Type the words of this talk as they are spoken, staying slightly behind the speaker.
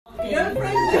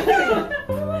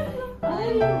Girlfriend.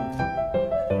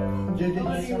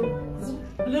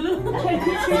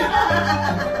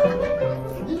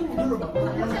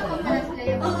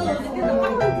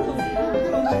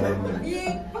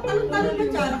 Patalon-talon pa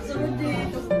siya. Nakasunod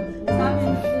dito. Sabi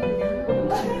na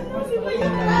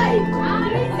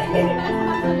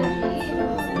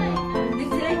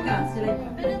silay ka.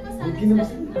 Silay ka.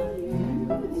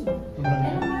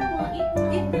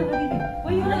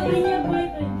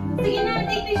 Sige na,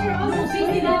 take picture also.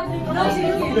 Sige na.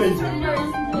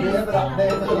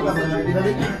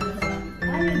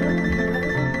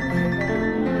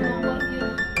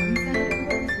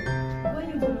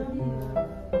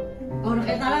 Oh,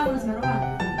 nakita lang mo na sa maruha.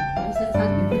 Bisa sa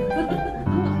akin.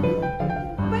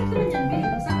 Apa itu naman yan,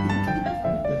 Bill? Sa akin.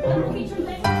 Picture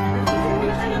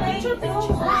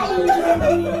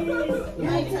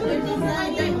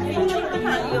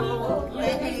tayo.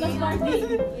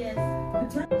 Yes.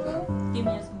 Give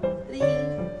me a small.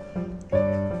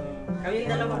 Kaming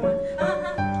dalawa.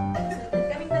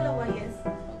 Kaming dalawa, yes.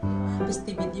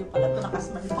 Pisti video pala ito,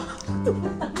 nakasman pa.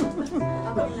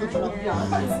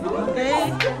 Okay.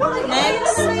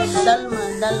 Next, Dalma.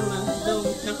 So,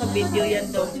 naka-video yan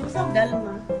daw.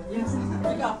 Dalma.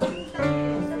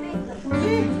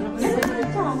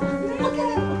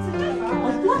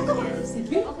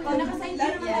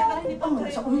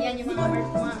 Yan yung mga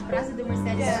braso de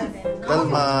Mercedes.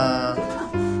 Dalma.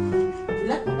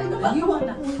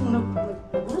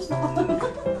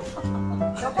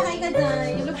 Kapag ka dyan,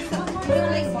 you look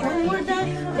like more than...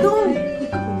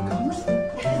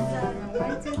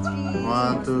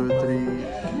 One, two, three.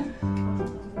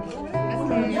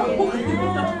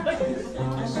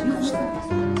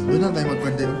 Doon na tayo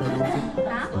mag-kwende.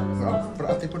 Ha? Para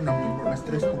ate po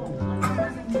na-stress ko.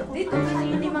 Dito kasi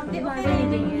hindi magdiba na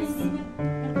yung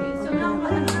so now,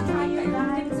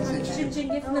 exchange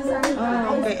gift na sa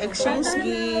Okay, exchange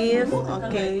gift.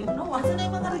 Okay.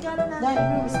 Then,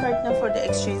 start na for the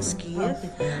exchange gift.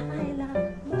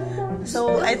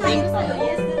 So, I think...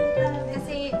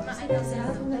 Kasi,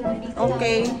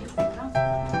 Okay.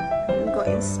 Go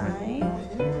inside.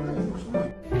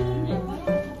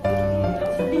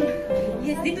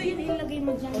 yes, dito yun ilagay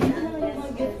mo dyan.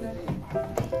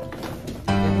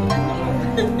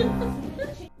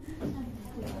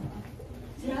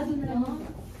 Sarado na lang.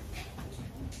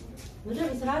 Madam,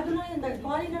 sarado na yan.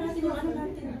 Kuhanin na natin yung ano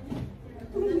natin.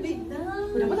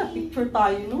 Dapat na-picture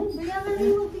tayo, no? Kaya nga rin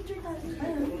yung picture tayo.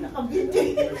 Naka-video.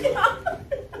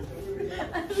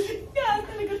 Kaya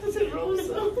talaga to si Rose.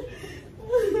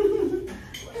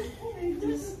 Ay,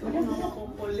 Diyos ko.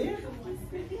 Nakakukulit.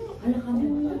 Hala kami.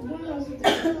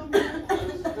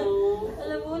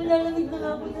 Alam mo, lalamig na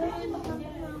ako na.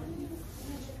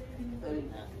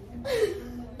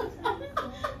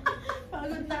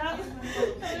 Pagod na.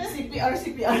 CPR.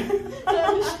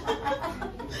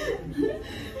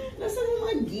 Nasaan yung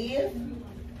mga gift?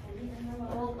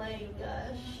 Oh my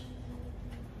gosh.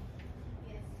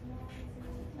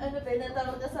 Ano ba,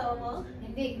 natawag ka sa mo?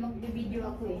 Hindi, mag-video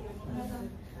ako eh.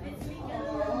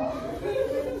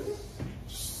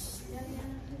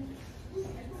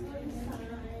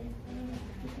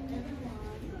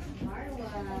 Marwa.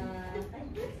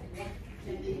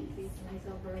 My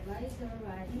supervisor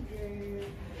right here.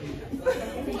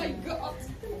 Oh my God!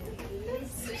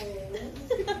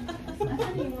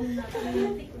 Asan yung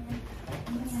nakalatik mo?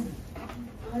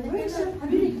 Where's your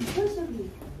Habib? Where's your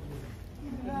Habib?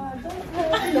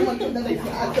 Ay, naman ko na rin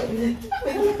sa ato.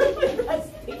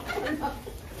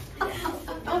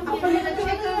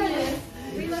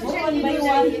 We will check it.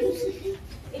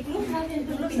 I-close natin.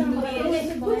 Close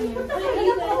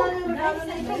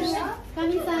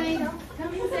Kami natin. side.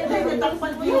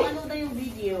 Natakpan mo yung ano na yung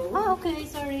video. Ah, okay,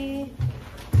 sorry.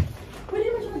 Pwede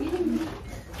naman siya mag-inom.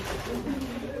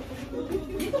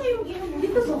 Dito kayo mag-inom.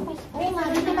 Dito so. Oo nga,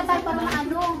 dito na tayo pa mga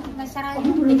ano. Nasarado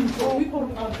yung pinto.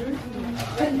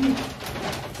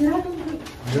 Sarado.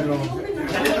 Yun o.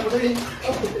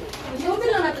 I-open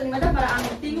lang natin ni Madam para ang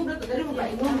tingog na ito. Dali mo ba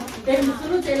inom? Dahil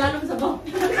musunod sa ilalong sa bawang.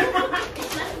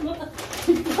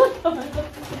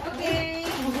 Okay.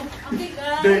 Okay,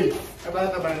 guys. Day,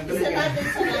 kabata ba? Isa natin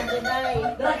sa Nadanay.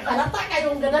 Halata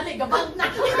kayong ganali. Kapag na.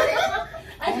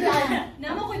 Ay,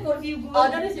 Naman ko'y curfew good. oh,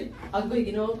 dali si Agoy,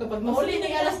 ginawa kapag mahuli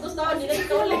ng alas 2 taon, nila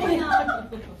ito ulit.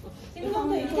 Sino ba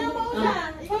kayo?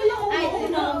 Ay,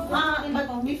 but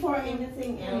before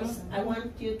anything else, I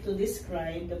want you to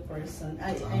describe the person.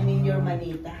 I mean your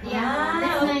manita. Yeah,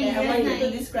 that's Okay, nice. I want you to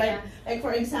That's describe. nice. Like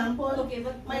for example, Okay,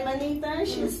 but my manita,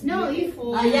 she's No,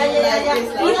 beautiful. yeah.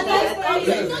 No.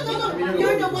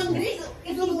 You're the one.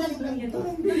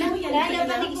 Kaya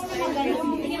pati gusto mo gano'n.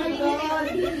 Tingnan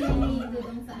mo yung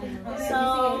dudong sa ano.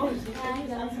 So,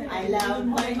 I love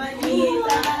my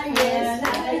manita, yes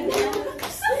I do.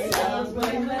 I love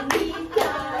my manita,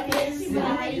 yes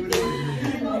I do.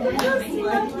 I love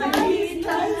my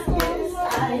manita, yes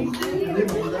I do.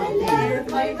 I love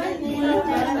my manita.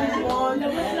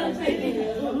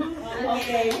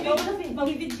 Okay.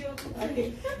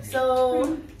 Okay. So,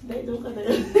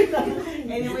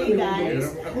 anyway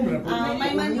guys, my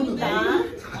manita,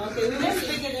 okay, we will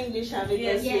speak in English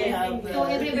because we have... So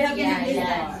everybody can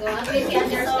understand. So at least you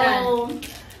understand.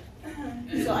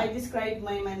 So I described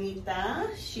my manita.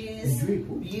 She's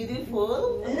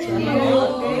beautiful, sexy,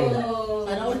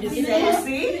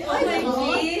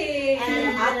 and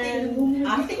acting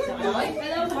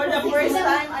for the first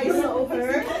time I saw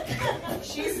her,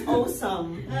 she's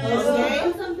awesome.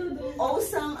 Okay?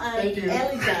 Awesome and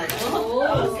elegant.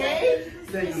 Okay?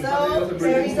 So,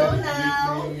 there we go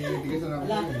now.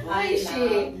 Who is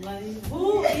she?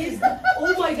 Who is?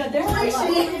 Oh my God, there's a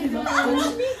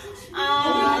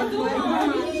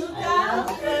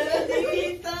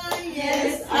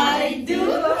yes I do.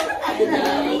 I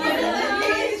love my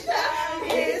Manita.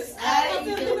 Yes I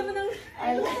do.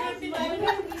 I love my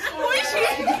Manita. Who is she?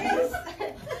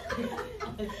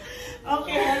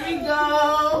 Okay, here we go.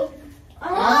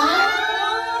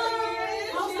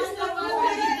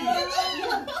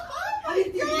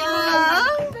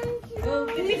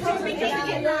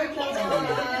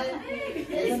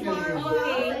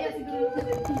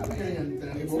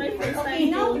 It's my first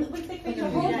time. now we take picture.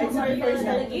 It's my first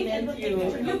time to meet you.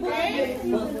 Okay?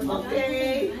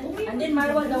 Okay. And then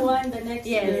Marwa the one, the next.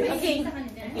 Yes. Okay.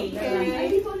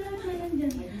 Okay.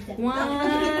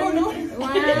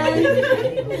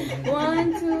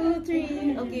 One, two,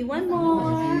 three. Okay, one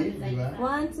more.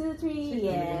 1, 2, 3.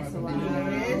 Yes. Wow.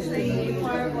 Yes, thank you,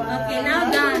 Marwa. Okay, now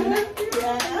done.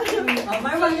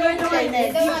 Marwa, you're the one.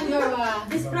 Marwa.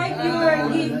 Describe your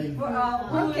gift.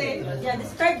 Okay. Yeah,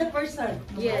 describe the person.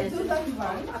 Yes.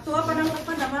 Atuwa pa naman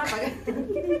pa naman.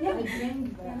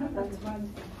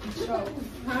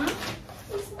 Huh?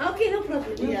 Okay, no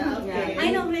problem. Yeah, okay.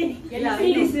 I know already. Yeah,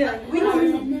 we know.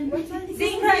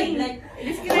 Describe, like,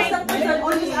 describe the person.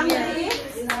 Always angry.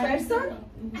 This person?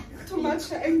 Too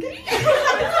much angry. Yes,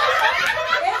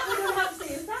 we don't have to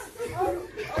use that.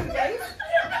 Okay.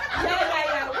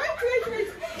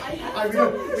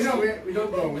 Yeah. Wait. We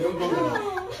don't know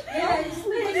now. Yes.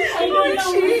 I know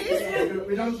she.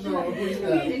 We don't know who is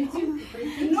that.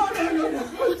 No.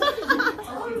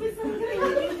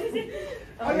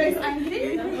 Always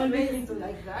angry? Always into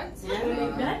like that?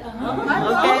 Like that?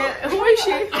 Okay, who is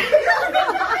she?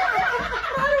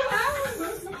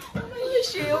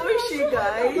 Who is she,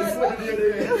 guys?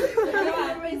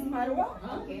 Marwa is Marwa?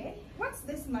 Okay. What's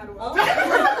this Marwa? Oh.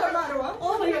 Marwa?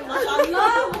 Oh,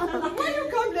 mashallah. Why you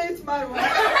come late, Marwa?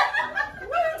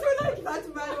 Why don't you like that,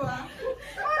 Marwa?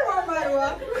 Marwa.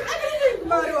 Anything,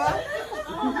 Marwa.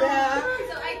 Yeah.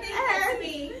 So I think that's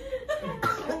me.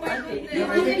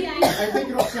 I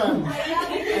think Roxanne. I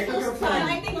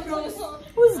think Rose.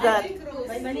 Who's that?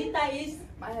 My manita is...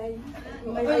 I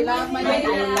love my I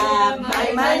love my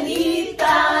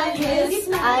manita, yes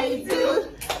I do.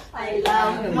 I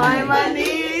love my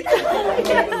manita.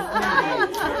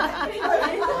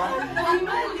 My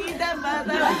manita,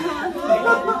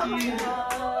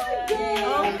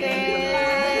 okay.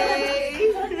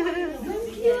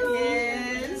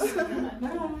 Yes.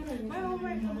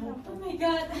 Oh my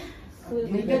God.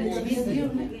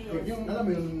 Yung, alam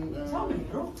mo yung...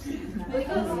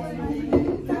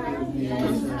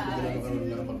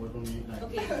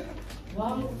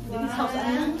 Wow.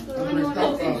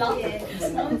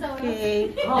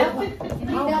 Okay.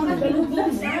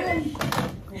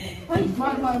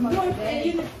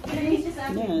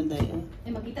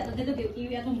 Makita na dito kay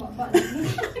iwi atong baba.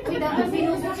 Dapat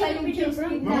sinusok sa yung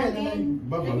children natin.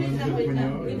 Baba, nandito po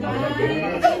niyo.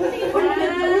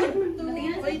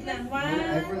 Wait lang.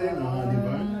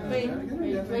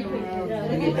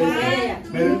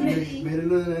 Meron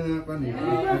na pa niya.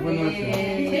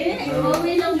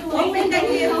 Open the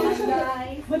gift.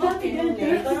 Madami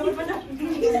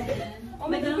gift. Oh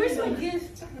my God, where's my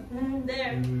gift?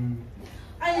 There.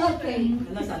 Okay.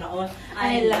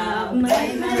 I love my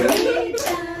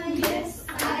manita. Yes,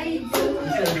 I do.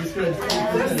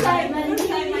 First time,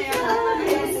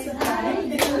 yes, I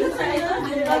do.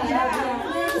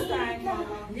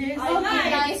 Okay,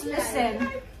 guys, listen.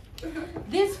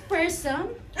 This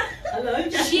person,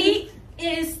 she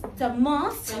is the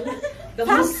most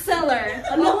top seller.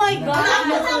 Oh my God!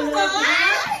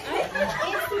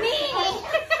 It's me.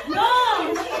 No!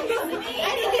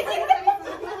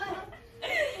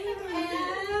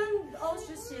 And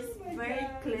also, she's very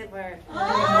clever.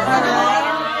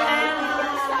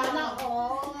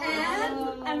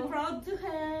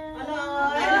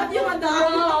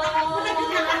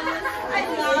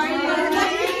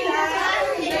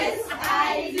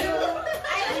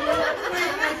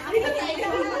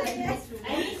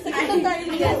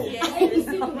 Yes, yes.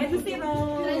 Ito si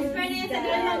Ron. Transfer na yan sa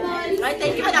Diamond. Ay,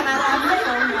 thank you, nakarami.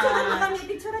 Picturean mo kami,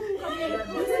 picturean mo kami.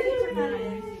 Picture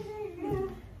namin.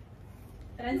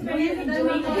 Transfer na yan sa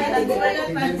Diamond.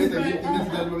 Tingnan si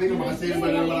Dalmawi kung makasale ba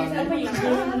ng marami.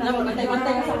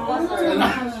 Magbantay-bantay ka sa buwan.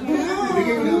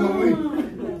 Bigay ko na Dalmawi.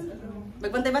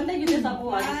 Magbantay-bantay yun sa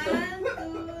buwan. 1,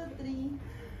 2,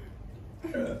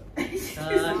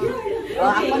 3.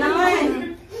 Ako naman.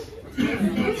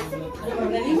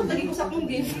 Nalimot lagi ko sa akong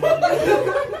gift.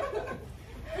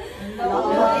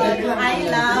 I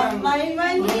love my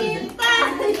Manita.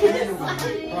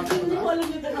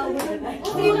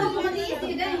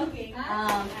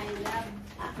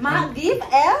 My gift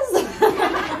is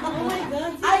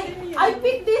I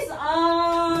picked this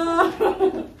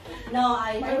no,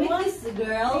 I met this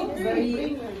girl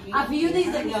a few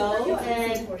days ago,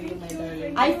 and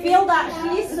I feel that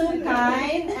she's so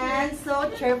kind and so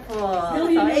cheerful. So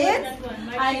it's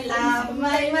I love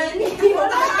my Manita.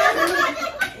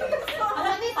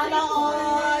 Hello,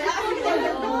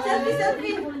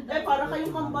 selfie. Eh, para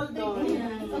kayong kambal doon.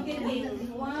 Okay, 1,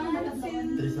 2,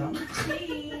 3.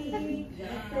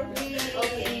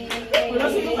 Wala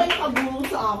sino kayo kabulong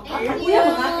sa akin.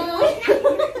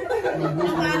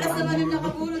 Nakalas naman yung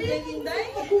nakabulot yung Inday.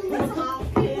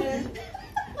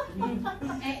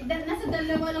 Eh, nasa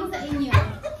dalawa lang sa inyo.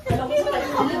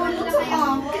 Dalawa lang na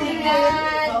kayo.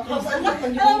 Tapos anak,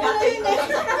 nangyayari.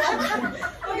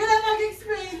 Huwag ka na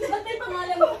mag-explain. Ba't may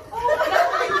pangalan mo?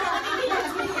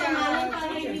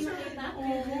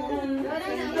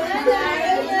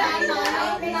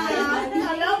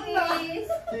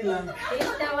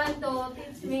 Teach the one to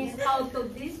teach me how to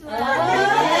this one.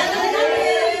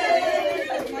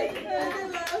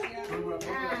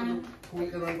 Kuwi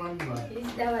ka ng pan ba?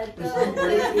 Teach the one to.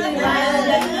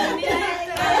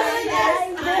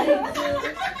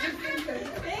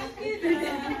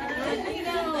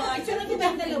 Actually, kita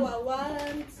dalawa.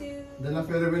 1, 2. Dala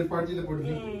farewell party na po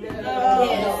din.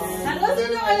 Ano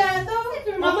sino kaya ito?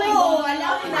 Mama,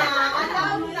 alam na.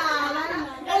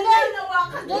 Alam na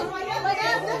wakas.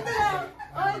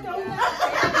 Oh, ikaw na.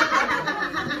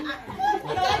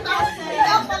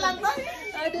 Ikaw pa lang ba?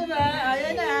 Oh, diba?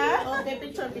 Ayan na. Okay,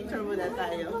 picture muna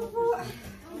tayo.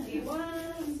 Diba?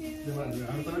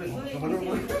 Ano talaga? Kabalo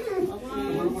mo.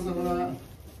 Kabalo mo sa mga...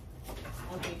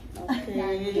 Okay.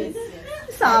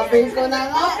 Sabi ko na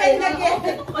nga. Open na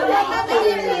gift. Wala ka na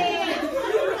yun.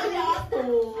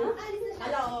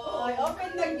 Hello.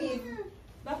 Open na gift.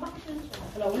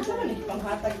 Wala, wala ka na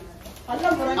panghatag.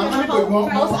 Alam mo, Ang ano ko,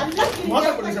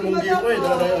 mawala ko rin sa mong gift.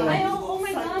 Ay, oh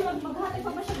my God, maghati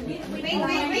pa ba siya? Wait.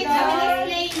 I will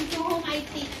explain to whom I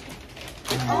teach.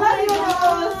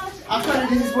 Actually,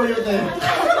 this is for you then.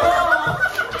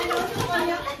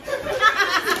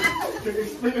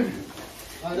 Explain.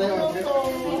 There, open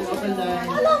line.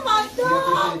 alam mo,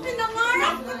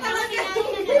 pinangarap ko talaga.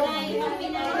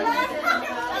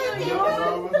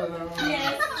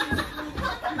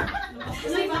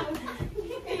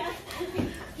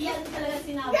 Yan talaga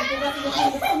sinabi ko.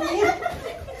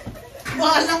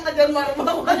 Bahala ka dyan,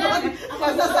 Marma.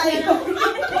 Masasayo.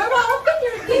 Marma, open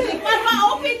your gift. Marma,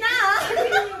 open na.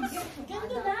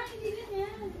 Ganto na, hindi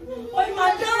ganyan. Oy,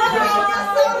 madam!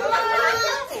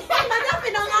 Madam,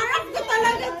 pinangarap ko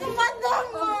talaga ito, madam!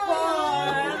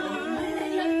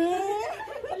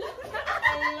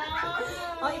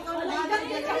 Ay, ikaw na lang.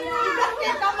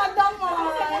 Ikat ka, madam!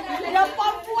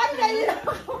 Napapuan kayo!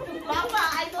 Mama,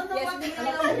 I don't know what to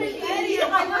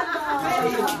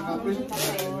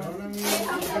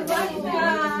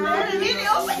Really,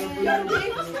 open your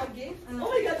gift! Oh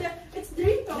my God, yeah. It's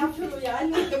dream come true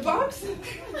yan. The box.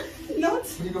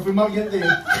 Notes. Hindi ko pimagyan eh.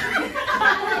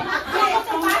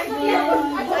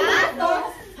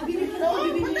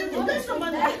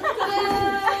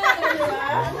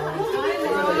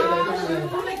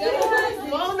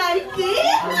 Wow, Nike!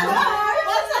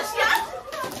 What's a shot?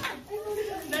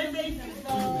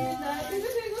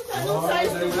 Oh, dahil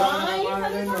lang na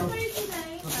pangalan mo.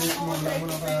 Tapos mo lang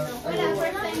muna ka. Wala,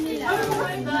 first time nila.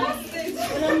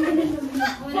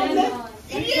 Wala yun.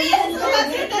 Yes! I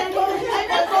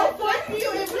will go for you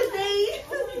every day!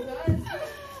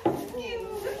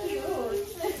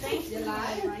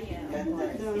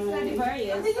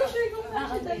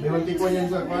 May mantikwan yan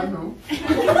sa kwan, no?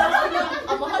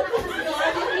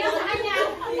 Yung sa kanya,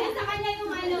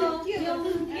 yung ano, yung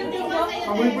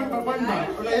Amoy pa papan ba?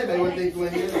 Wala yan, may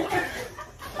mantikwan yan.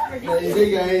 Easy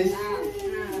guys.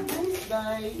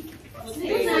 Bye!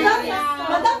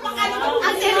 Madam, ang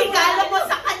regalo mo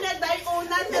sa kanya dahil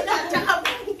una siya na tsaka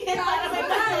bungkit para may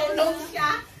matulog siya.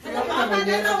 Mama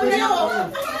na na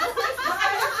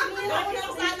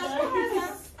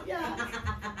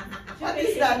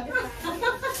is that?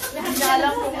 Hindi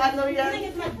alam kung ano yan.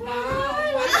 You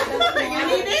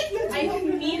need it? I hope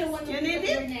you need one. You need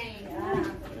it?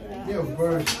 Yeah, of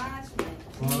course.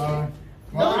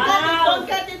 Don't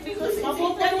cut it because it's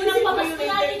Mapupunta mo ng papasko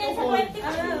natin yan sa 20. hold.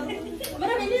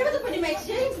 Marami, hindi naman ito pwede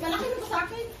ma-exchange. Malaki na ito sa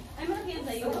akin. Ay, malaki yan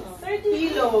sa'yo. 30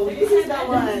 Kilo. This is the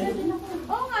one.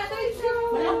 Oo nga,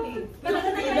 30. Malaki. Malaki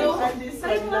na Kilo kayo. and this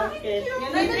one bucket. You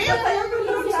need it?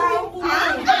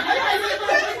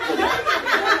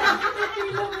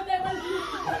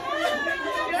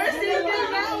 You're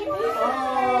single now.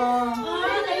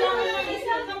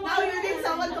 Now you need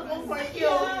someone to comfort you.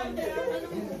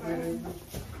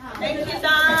 Thank you,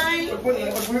 Day.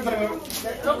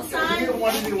 Roxanne.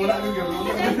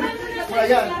 Wala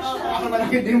yan. Ako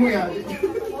malaki din mo yan.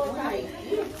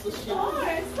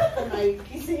 Ay,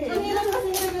 kasi.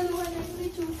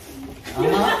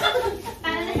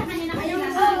 Para na sa kanya na kayo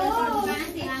parang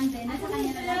si Ante, nasa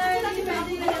kanya na lang.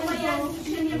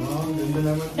 Ganda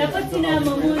naman. Dapat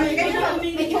sinama mo. May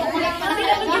chocolate pa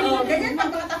talaga. Ganyan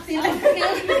pagkatak sila.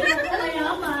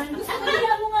 Mayaman. Gusto mo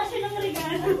kaya mo nga siya ng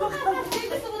regalo. Gusto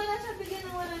ko na lang siya bigyan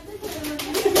ng 100.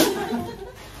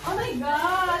 Oh my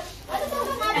gosh. Ano ba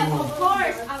naman? Of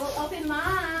course, I will open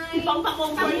mine.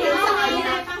 Pang-comfort you sa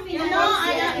kanya. You know,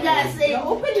 yes,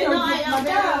 open your gift,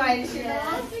 madam.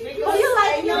 Oh, you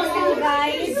like your school,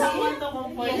 guys? Someone to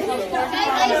comfort you.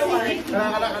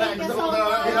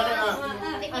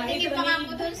 Tikim pa nga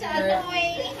po dun sa ano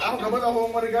eh. Ako, dapat ako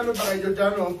ang marigalo pa kay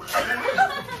Giorgiano.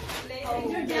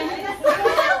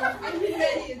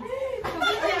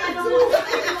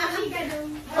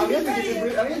 Ang yan,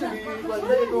 libre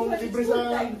itong libre sa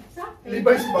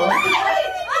Levi's ba?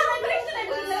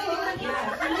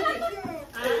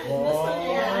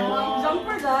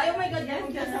 Jumper guy? Oh my God, yes.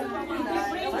 This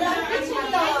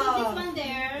one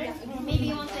there. Maybe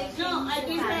you want to exchange. No, I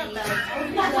didn't have that.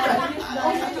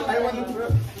 I want to try.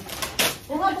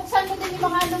 Kung buksan mo din yung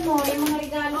mga ano mo, yung mga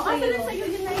regalo Oh, asa sa'yo. na sa'yo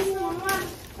yun na yun, mama.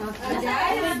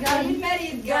 Guys,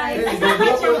 married, guys. Ang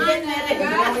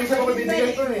isa ko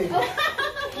magbibigay ko eh.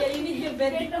 Yeah, you need your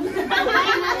bed. Ay,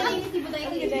 narinig si Buday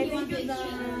ko yung you want to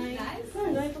exchange.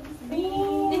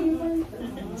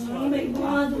 Oh my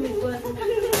God, oh my God.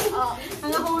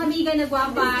 Ang akong amiga na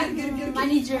gwapa,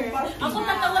 manager. Ako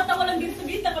natawa-tawa lang dito sa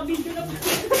nakabidyo na.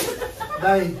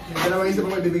 Dai, may dalawang isa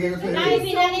pa magbibigay ko sa Ay, iyo.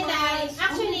 pinani tayo.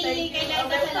 Actually, kailangan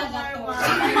ka talaga to.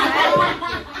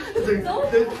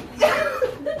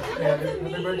 Happy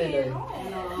birthday, Dai.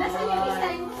 Nasaan yung isa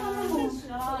yung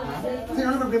Kasi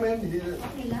ano problema yan? Hindi.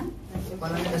 Okay lang?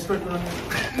 Parang escort ko lang.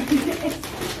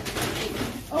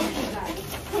 Okay, guys.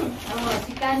 Oh,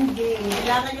 si Candy.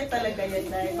 Kailangan niya talaga yan,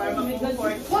 Day, para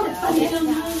mag-comfort siya.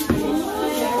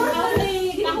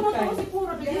 Ako na po si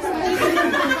Puro.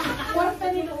 Kwarta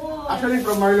ni Loo. Actually,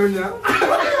 from Marlon niya.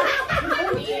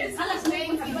 Alas na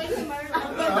yung iba yung si Marlon.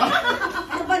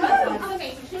 Ano ba naman?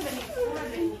 Okay, sure ba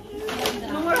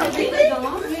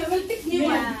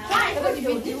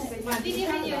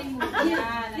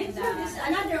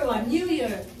another one, New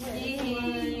Year.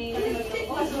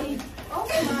 Oh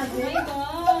my God.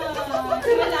 I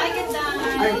like it, Dan.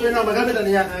 Ay, you know, magamit na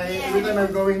niya. Ay, every time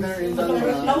I'm going there in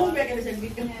Talera. Lawong ba ka na sa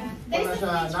video? Wala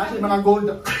siya, nasa yung mga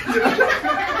gold.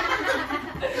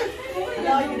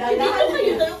 Dito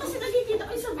kayo daw kasi nakikita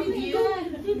kayo sa video.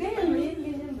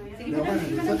 Dapat,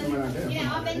 nandito sa mga ganyan.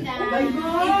 Open na. Oh my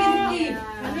God!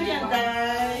 Ano yan,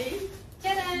 Day?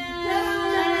 Tcharan!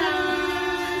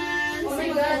 Oh my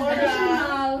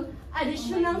God,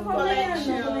 Additional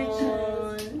Collection.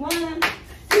 One,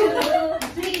 2,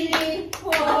 3, 4,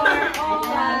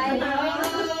 5.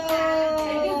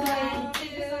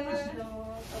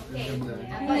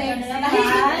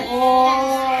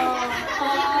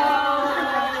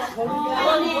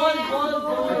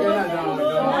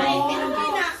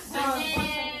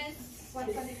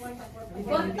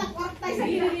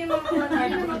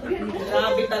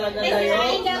 Grabe talaga tayo.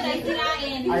 Sirain daw, guys,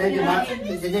 sirain. Ayan,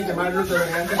 ganyan kay Marlon talaga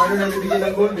yan. Si Marlon nagbibigay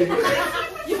ng gold eh.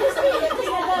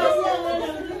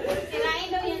 Sirain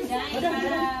daw yan, guys,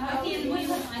 para ma-feel mo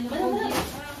yung ano.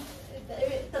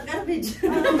 Garbage.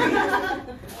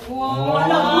 Wow!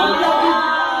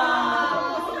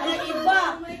 Ay, iba.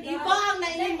 Iba ang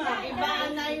naima. Iba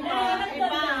ang naima.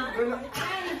 Iba.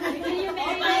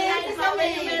 Okay, kasama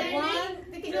yung meron.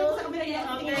 Titignan mo sa kamera niya.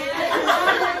 Okay.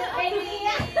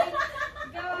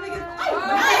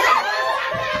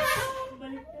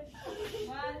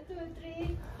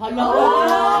 Hello.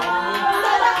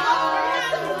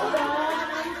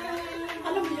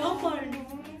 alam niyo, Marn.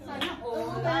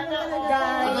 Ano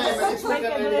eh, mag-expect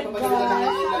ka na rin papagaling ng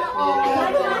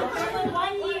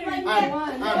One year.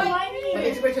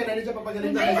 mag-expect siya na rin siya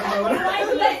papagaling ng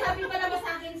Sabi pa naman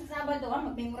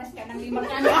mingras ka ng 5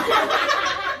 ano.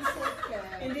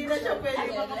 Hindi na siya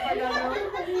pwede makapalaro.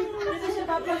 Hindi na siya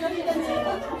papagalitan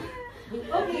siya.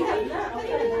 Okay, hab na.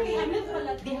 Okay, amin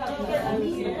pala. Di hab na.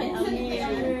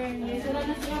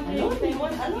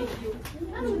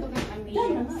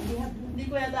 Hindi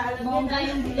ko yata alam Bongga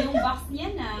yung box niya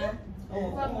na.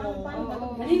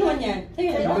 Kanino yan?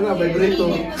 Sige. Ano na,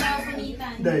 vibrato. Punitin mo daw,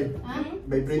 punitan. Day. Ha?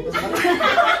 Vibrato sa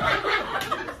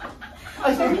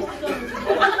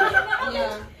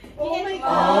Oh my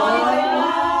God!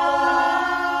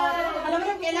 Alam mo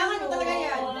yung kailangan mo talaga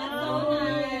yan.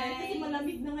 Kasi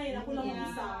malamig na ngayon. Ako lang ang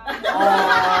isa.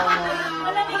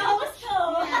 Malamig ako gusto.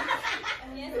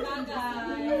 Yes,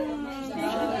 bagay.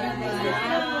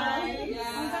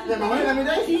 Day, mamaya kami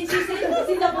day.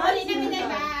 Si Dabali Kami na,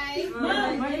 bye.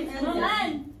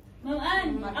 Ma'am Ann,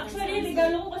 actually,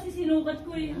 regalo ko kasi sinukat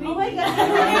ko eh. Oh my God!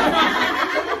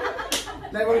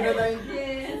 Day, wag na day.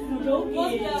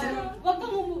 Huwag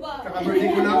kang umuba. Kaka-birthday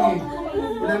ko lang eh.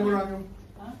 Wala mo lang yung...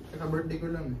 Kaka-birthday ko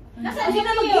lang eh. Nasaan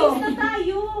na mag-games na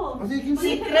tayo? Kasi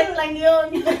kinsi. Secret lang yun.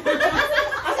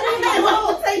 Asan yung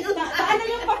nalawag sa'yo? Ano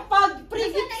yung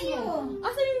pag-preview kayo?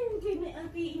 Asan yung kay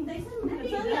Inday?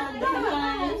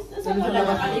 Saan siya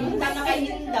labas? Nakalimutan na kay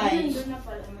Hinday.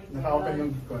 Naka-open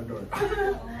yung condor.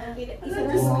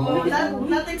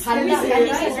 Not expensive.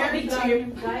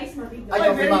 Guys, mabig. Ay,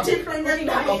 okay Very ma'am. cheap lang yan.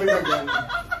 Okay lang yan.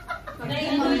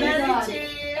 Very cheap.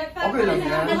 Okay lang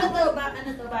yan. Ano to?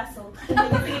 Baso?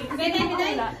 Biday.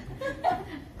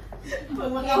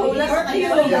 Pag makahula sa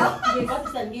kayo.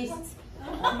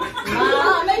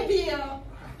 Maybe.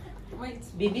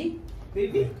 Bibi?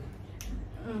 Bibi?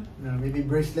 Na, maybe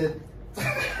bracelet.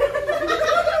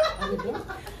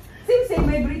 Same,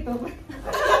 may brito.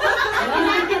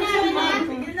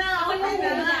 Sige na, ako na.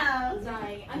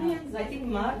 Zay. Ano yan? Zay?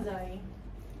 Zay.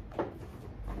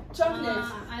 Chocolate.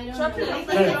 I don't Chocolate.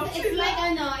 know. It's like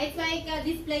it's like a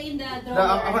display in the Na,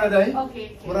 drawer. ako na day. Okay.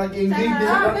 Murag engage din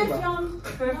sa diba?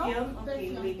 Perfume.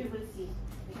 Okay, wait. We will see.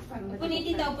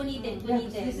 Punitin daw, punitin.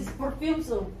 This is perfume,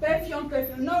 so. Perfume.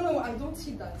 No, I don't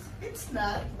see that. It's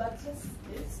not, but just,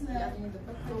 it's not.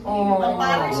 Oh,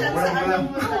 Parang siya sa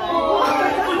ano mo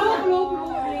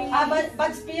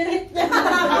Bad spirit.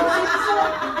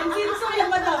 Ang sinso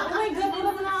yung madam. Oh my God,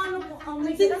 iba na ano po. Ang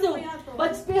may sinso.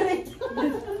 Bad spirit.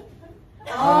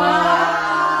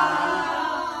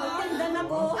 Maganda na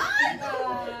po.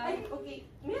 Ay, okay.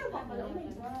 Meron pa pala. Oh my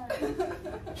God.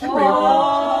 Siyempre.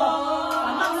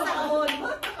 Tamang saon.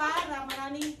 Para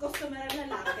maraming customer na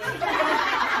lalaki.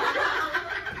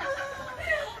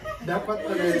 Dapat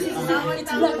pala.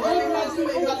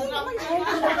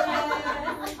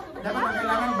 Dapat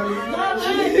kailangan balikin.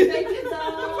 Thank you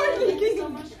so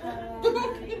much.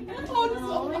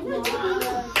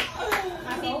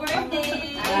 Happy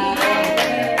birthday! Happy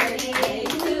birthday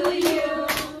to you!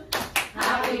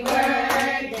 Happy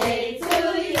birthday to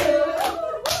you!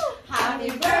 Happy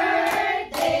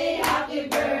birthday! Happy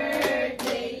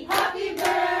birthday! Happy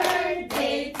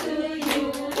birthday to you!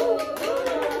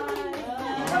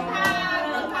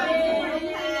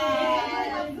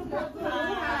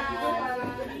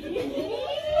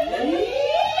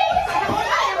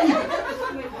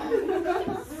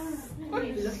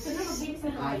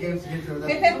 Games.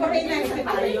 Pepe, parin na.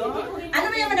 Ano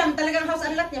ba yung madam? Talagang house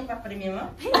unlock niya pa premium mo?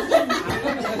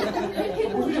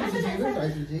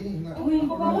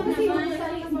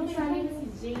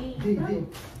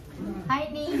 Hi,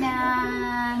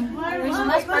 Ninang!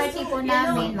 Christmas party po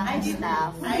namin, mga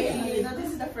staff. This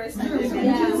is the first time I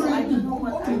don't know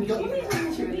what I'm giving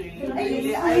actually.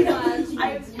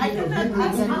 I cannot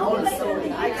ask them also.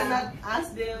 I cannot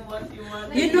ask them what you want.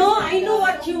 You know, I know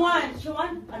what you want. She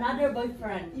want another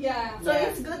boyfriend. Yeah. So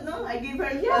it's good, no? I give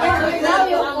her Now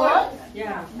you work?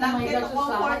 Yeah. blanket to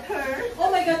comfort her.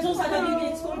 Oh my God, so sana baby,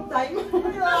 it's school time.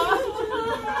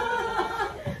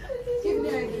 Give me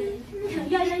a drink.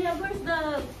 Yeah. Where's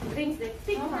the drinks?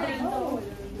 Take the drink.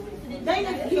 Dahil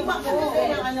naghiwa ka na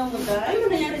ng ano mo, Dahil.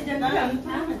 Ano nangyari dyan? Dahil,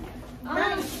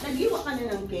 naghiwa ka na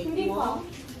ng cake Hindi mo. pa.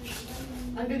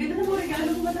 Ang gaganda na mo regalo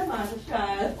mo madam.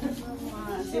 Social.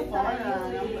 Si Farah.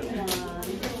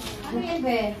 Ano yan,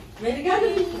 be? May regalo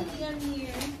din siya.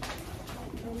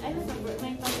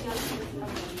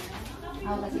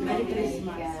 Kasi Merry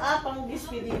Christmas. Pang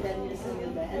despedida niya sa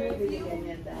Milda. Ano binigyan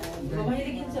niya dahil?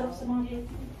 Mahilig yung sarap sa mga gift.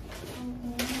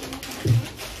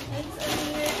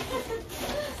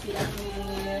 Si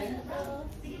Amir.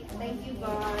 Thank you,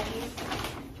 guys.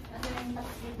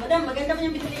 Madam, maganda mo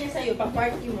yung binili niya sa'yo.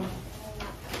 Pang-party mo.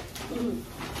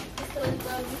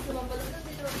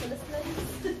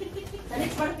 Sa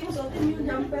next party mo, suotin mo yung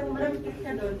jumper. Marami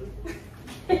ka doon.